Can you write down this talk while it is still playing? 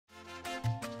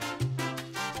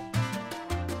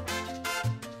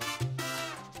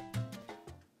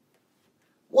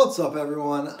What's up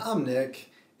everyone, I'm Nick.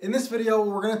 In this video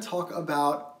we're going to talk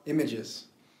about images.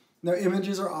 Now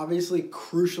images are obviously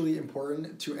crucially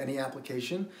important to any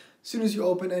application. As soon as you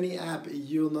open any app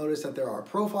you'll notice that there are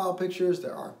profile pictures,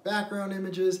 there are background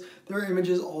images, there are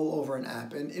images all over an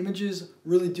app, and images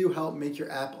really do help make your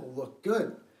app look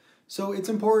good. So it's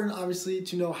important obviously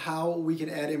to know how we can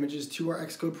add images to our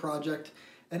Xcode project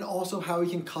and also how we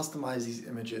can customize these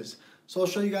images. So I'll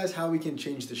show you guys how we can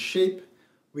change the shape.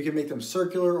 We can make them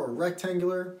circular or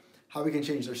rectangular, how we can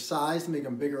change their size to make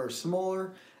them bigger or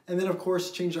smaller, and then of course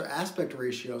change their aspect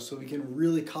ratio so we can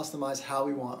really customize how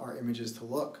we want our images to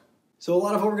look. So a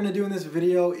lot of what we're going to do in this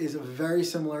video is very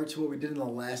similar to what we did in the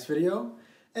last video,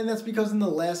 and that's because in the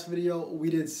last video we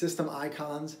did system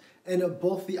icons, and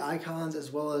both the icons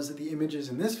as well as the images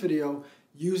in this video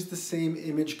use the same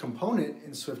image component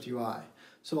in SwiftUI.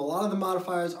 So a lot of the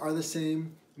modifiers are the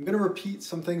same. I'm going to repeat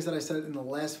some things that I said in the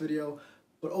last video,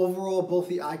 but overall, both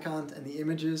the icons and the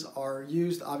images are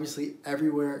used obviously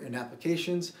everywhere in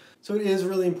applications. So it is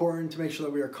really important to make sure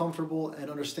that we are comfortable and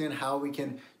understand how we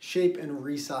can shape and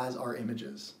resize our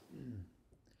images.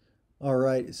 All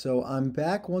right, so I'm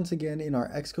back once again in our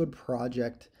Xcode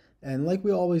project. And like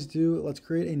we always do, let's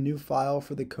create a new file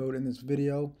for the code in this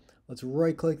video. Let's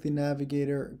right click the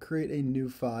navigator, create a new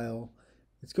file.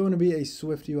 It's going to be a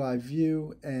SwiftUI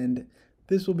view, and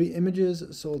this will be images,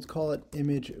 so let's call it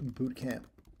image bootcamp.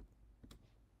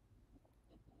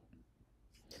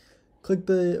 Click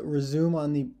the resume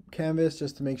on the canvas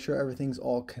just to make sure everything's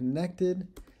all connected,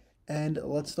 and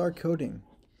let's start coding.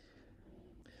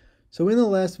 So in the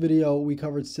last video, we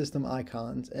covered system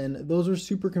icons, and those are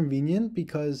super convenient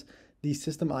because the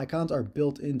system icons are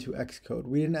built into Xcode.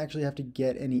 We didn't actually have to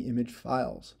get any image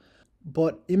files.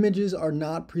 But images are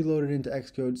not preloaded into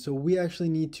Xcode, so we actually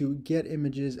need to get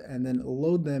images and then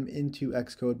load them into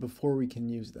Xcode before we can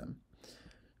use them.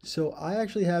 So I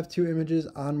actually have two images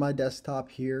on my desktop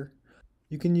here.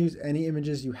 You can use any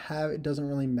images you have, it doesn't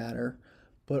really matter.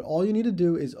 But all you need to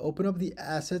do is open up the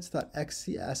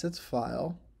assets.xcassets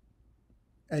file.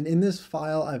 And in this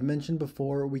file, I've mentioned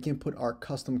before, we can put our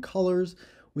custom colors.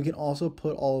 We can also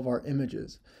put all of our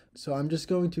images. So I'm just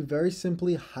going to very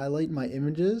simply highlight my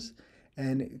images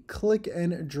and click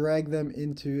and drag them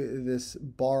into this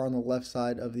bar on the left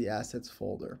side of the assets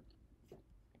folder.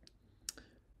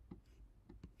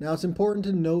 Now it's important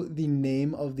to note the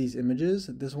name of these images.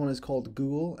 This one is called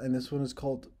Google and this one is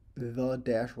called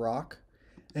the-rock.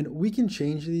 And we can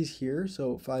change these here.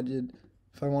 So if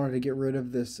I wanted to get rid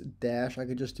of this dash, I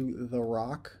could just do the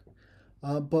rock.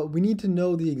 But we need to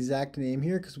know the exact name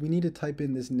here because we need to type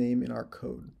in this name in our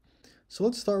code. So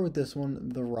let's start with this one,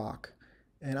 the rock.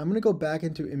 And I'm going to go back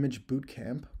into image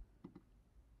bootcamp.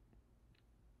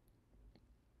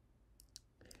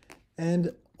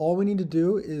 And all we need to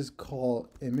do is call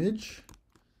image,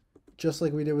 just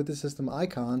like we did with the system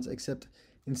icons, except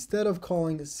instead of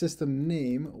calling system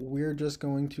name, we're just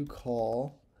going to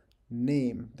call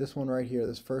name, this one right here,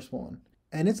 this first one.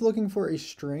 And it's looking for a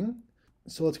string.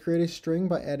 So let's create a string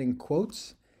by adding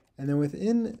quotes. And then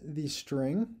within the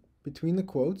string, between the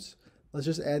quotes, let's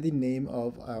just add the name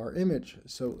of our image,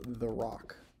 so the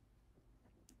rock.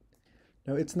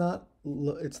 Now it's not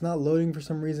loading for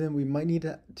some reason. We might need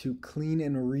to clean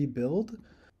and rebuild.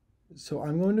 So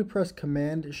I'm going to press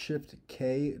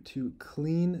Command-Shift-K to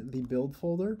clean the build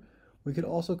folder. We could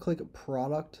also click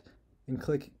Product and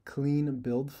click Clean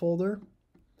Build Folder.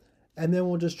 And then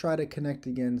we'll just try to connect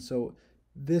again. So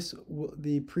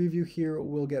the preview here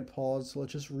will get paused. So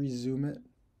let's just resume it.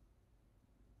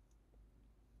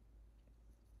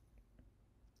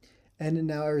 And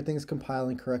now everything's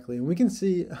compiling correctly. And we can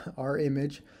see our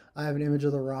image. I have an image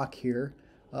of the rock here.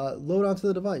 Load onto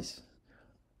the device.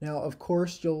 Now, of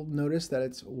course, you'll notice that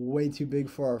it's way too big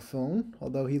for our phone.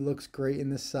 Although he looks great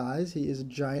in this size. He is a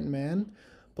giant man.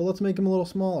 But let's make him a little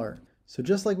smaller. So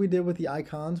just like we did with the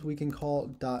icons, we can call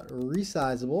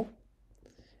 .resizable.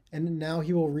 And now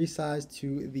he will resize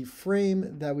to the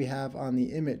frame that we have on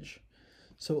the image.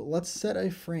 So let's set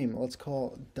a frame. Let's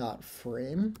call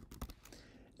 .frame.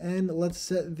 And let's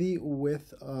set the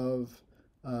width of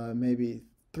maybe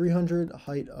 300,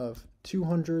 height of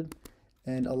 200,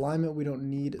 and alignment we don't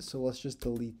need, so let's just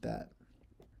delete that.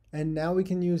 And now we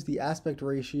can use the aspect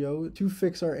ratio to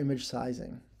fix our image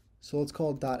sizing. So let's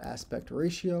call .aspect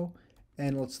ratio,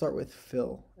 and let's start with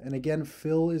fill. And again,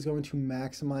 fill is going to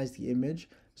maximize the image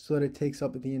so that it takes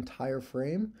up the entire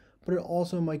frame, but it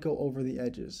also might go over the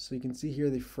edges. So you can see here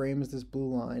the frame is this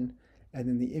blue line, and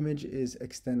then the image is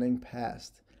extending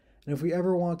past. And if we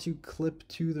ever want to clip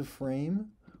to the frame,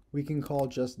 we can call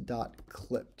just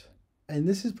 .clipped. And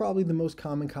this is probably the most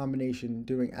common combination,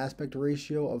 doing aspect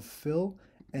ratio of fill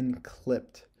and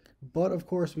clipped. But of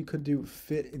course we could do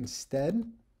fit instead.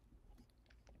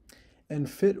 And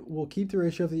fit will keep the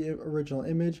ratio of the original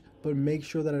image, but make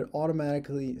sure that it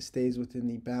automatically stays within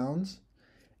the bounds.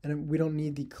 And we don't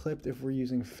need the clipped if we're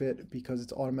using fit because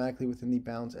it's automatically within the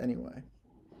bounds anyway.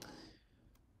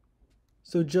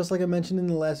 So just like I mentioned in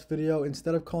the last video,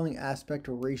 instead of calling aspect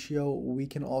ratio, we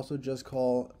can also just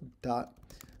call dot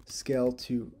scale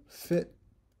to fit,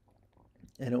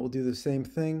 and it will do the same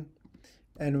thing.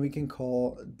 And we can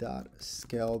call dot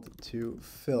scaled to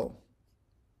fill.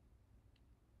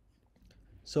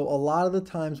 So a lot of the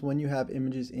times when you have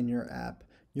images in your app,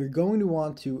 you're going to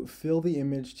want to fill the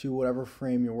image to whatever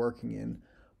frame you're working in,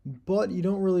 but you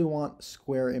don't really want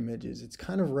square images. It's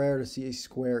kind of rare to see a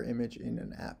square image in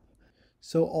an app.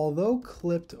 So although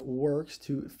clipped works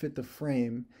to fit the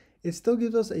frame, it still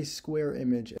gives us a square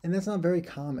image, and that's not very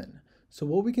common. So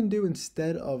what we can do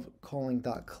instead of calling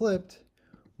dot clipped,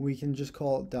 we can just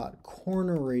call dot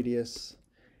corner radius,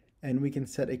 and we can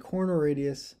set a corner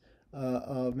radius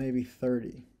of maybe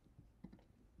 30.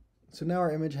 So now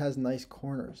our image has nice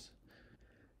corners.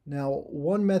 Now,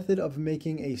 one method of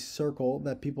making a circle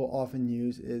that people often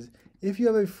use is if you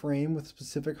have a frame with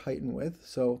specific height and width,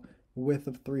 so width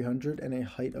of 300 and a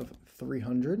height of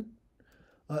 300,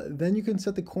 then you can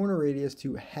set the corner radius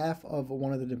to half of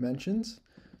one of the dimensions,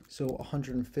 so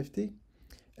 150,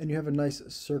 and you have a nice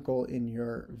circle in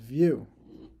your view.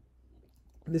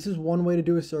 This is one way to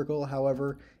do a circle.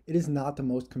 However, it is not the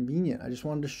most convenient. I just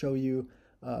wanted to show you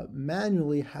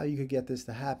manually how you could get this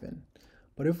to happen.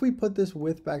 But if we put this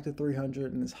width back to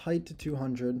 300 and this height to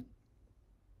 200,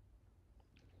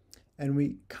 and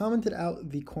we commented out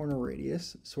the corner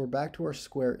radius, so we're back to our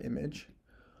square image,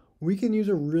 we can use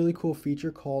a really cool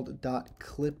feature called dot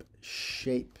clip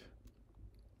shape.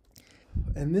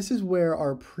 And this is where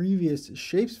our previous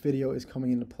shapes video is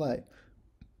coming into play.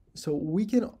 So we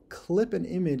can clip an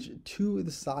image to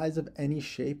the size of any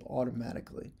shape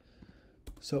automatically.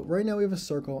 So right now we have a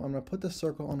circle. I'm going to put the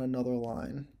circle on another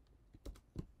line.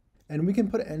 And we can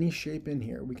put any shape in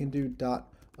here. We can do dot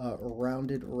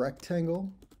rounded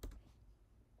rectangle.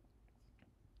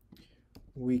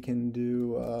 We can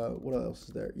do, what else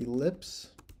is there?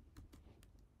 Ellipse.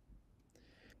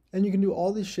 And you can do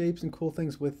all these shapes and cool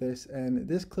things with this. And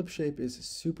this clip shape is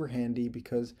super handy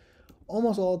because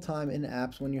almost all the time in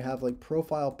apps when you have like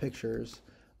profile pictures,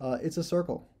 it's a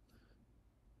circle.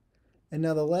 And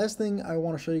now the last thing I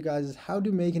want to show you guys is how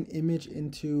to make an image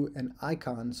into an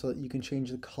icon so that you can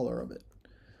change the color of it.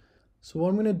 So what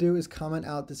I'm going to do is comment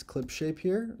out this clip shape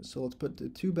here. So let's put the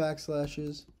 2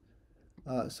 backslashes.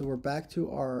 So we're back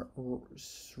to our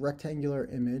rectangular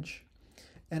image.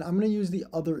 And I'm going to use the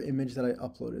other image that I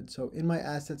uploaded. So in my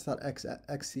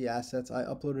assets.xc assets, I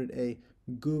uploaded a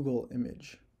Google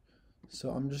image. So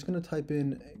I'm just going to type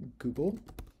in Google,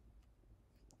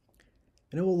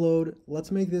 and it will load.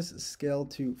 Let's make this scale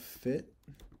to fit.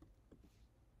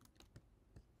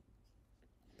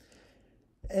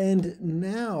 And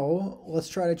now let's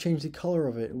try to change the color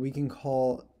of it. We can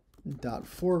call dot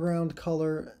foreground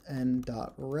color and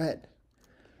dot red.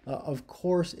 Of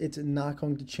course, it's not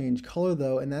going to change color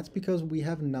though, and that's because we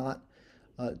have not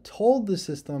told the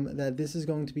system that this is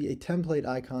going to be a template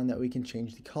icon that we can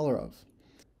change the color of.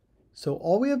 So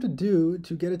all we have to do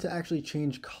to get it to actually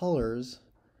change colors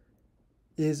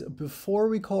is before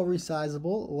we call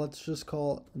resizable, let's just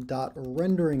call dot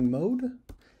rendering mode,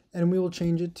 and we will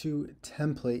change it to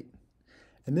template.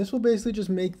 And this will basically just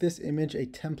make this image a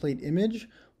template image,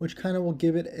 which kind of will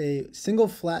give it a single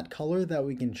flat color that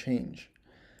we can change.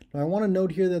 Now I want to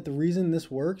note here that the reason this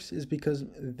works is because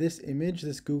this image,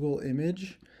 this Google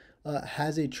image,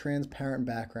 has a transparent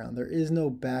background. There is no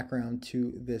background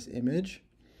to this image.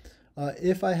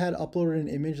 If I had uploaded an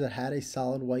image that had a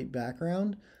solid white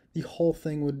background, the whole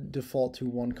thing would default to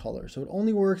one color. So it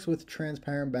only works with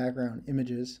transparent background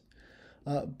images.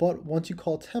 But once you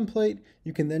call template,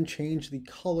 you can then change the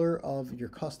color of your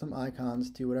custom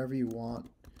icons to whatever you want,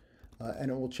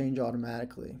 and it will change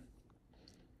automatically.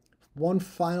 One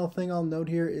final thing I'll note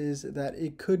here is that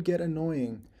it could get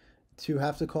annoying to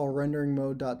have to call rendering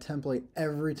mode.template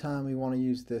every time we want to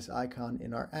use this icon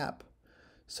in our app.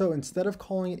 So instead of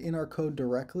calling it in our code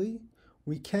directly,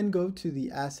 we can go to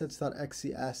the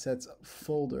assets.xc assets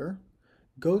folder,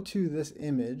 go to this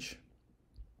image,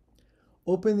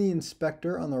 open the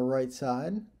inspector on the right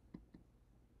side,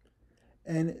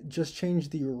 and just change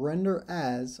the render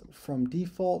as from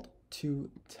default to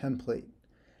template.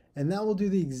 And that will do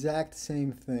the exact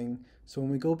same thing. So when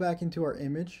we go back into our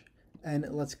image and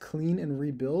let's clean and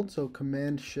rebuild, so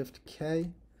Command Shift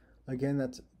K, again,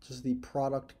 that's just the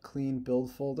product clean build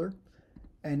folder,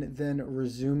 and then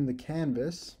resume the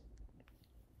canvas.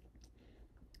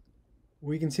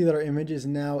 we can see that our image is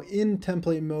now in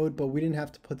template mode, but we didn't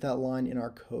have to put that line in our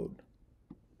code.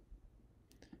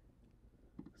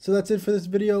 So that's it for this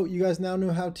video. You guys now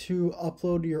know how to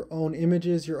upload your own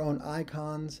images, your own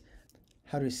icons,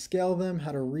 how to scale them,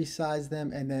 how to resize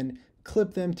them, and then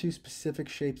clip them to specific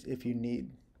shapes if you need.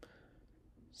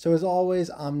 So as always,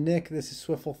 I'm Nick, this is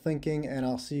Swiftful Thinking, and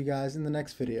I'll see you guys in the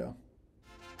next video.